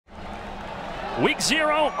Week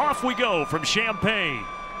 0, off we go from Champaign.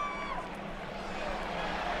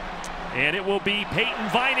 And it will be Peyton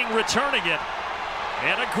Vining returning it.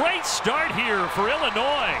 And a great start here for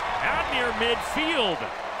Illinois. Out near midfield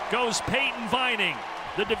goes Peyton Vining,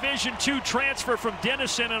 the Division II transfer from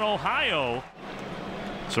Denison in Ohio.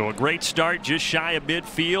 So a great start just shy of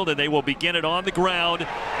midfield, and they will begin it on the ground.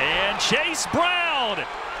 And Chase Brown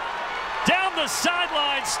down the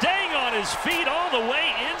sideline, staying on his feet all the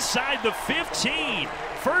way inside the 15.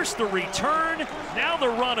 First the return, now the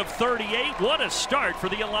run of 38. What a start for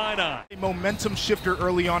the Illini. A momentum shifter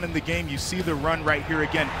early on in the game. You see the run right here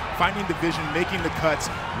again, finding the vision, making the cuts,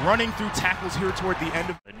 running through tackles here toward the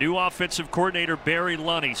end of. The new offensive coordinator Barry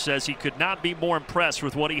Lunney says he could not be more impressed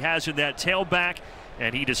with what he has in that tailback,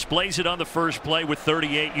 and he displays it on the first play with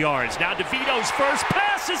 38 yards. Now DeVito's first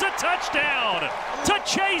pass is a touchdown to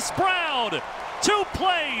Chase Brown. 2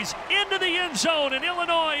 plays into the end zone, and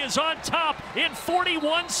Illinois is on top in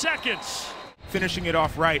 41 seconds. Finishing it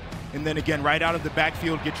off right, and then again right out of the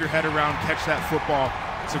backfield, get your head around, catch that football.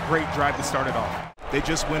 It's a great drive to start it off. They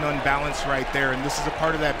just went unbalanced right there, and this is a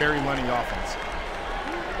part of that Barry Lunney offense.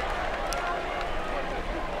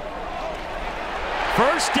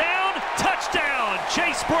 First down, touchdown,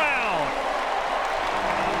 Chase Brown.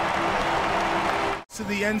 To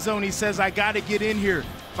the end zone, he says, I got to get in here.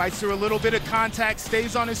 Fights through a little bit of contact,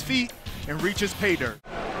 stays on his feet, and reaches pay dirt.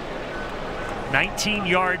 19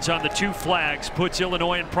 yards on the 2 flags puts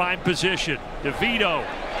Illinois in prime position. DeVito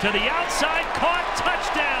to the outside, caught,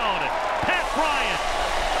 touchdown, Pat Bryant.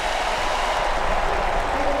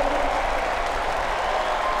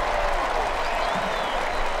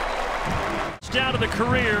 Down to the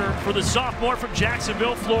career for the sophomore from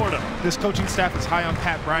Jacksonville, Florida. This coaching staff is high on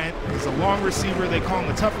Pat Bryant. He's a long receiver. They call him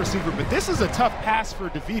a tough receiver, but this is a tough pass for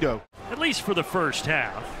DeVito. At least for the first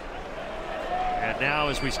half. And now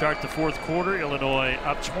as we start the fourth quarter, Illinois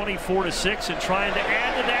up 24-6 and trying to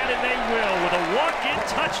add to that, and they will with a walk-in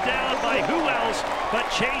touchdown by who else but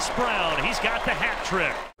Chase Brown. He's got the hat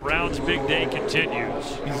trick. Brown's big day continues.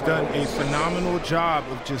 He's done a phenomenal job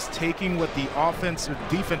of just taking what the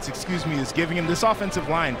defense is giving him. This offensive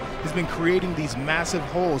line has been creating these massive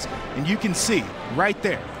holes, and you can see right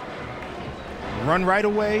there. Run right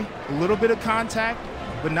away, a little bit of contact,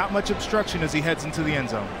 but not much obstruction as he heads into the end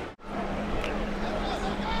zone.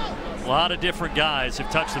 A lot of different guys have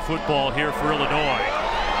touched the football here for Illinois.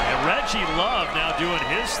 And Reggie Love now doing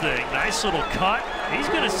his thing. Nice little cut. He's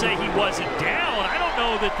going to say he wasn't down. I don't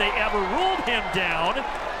know that they ever ruled him down.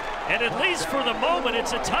 And at least for the moment,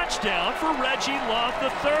 it's a touchdown for Reggie Love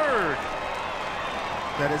III.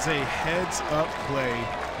 That is a heads-up play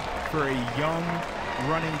for a young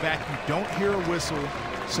running back. You don't hear a whistle,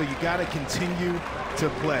 so you got to continue to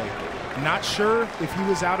play. Not sure if he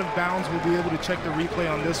was out of bounds. We'll be able to check the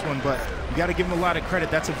replay on this one, but you got to give him a lot of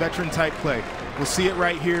credit. That's a veteran-type play. We'll see it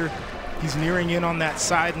right here. He's nearing in on that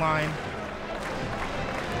sideline.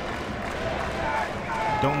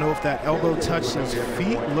 Don't know if that elbow touched his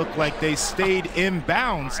feet. Looked like they stayed in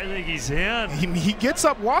bounds. I think he's in. He gets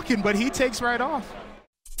up walking, but he takes right off.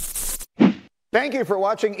 Thank you for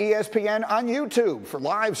watching ESPN on YouTube. For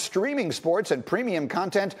live streaming sports and premium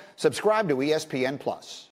content, subscribe to ESPN+.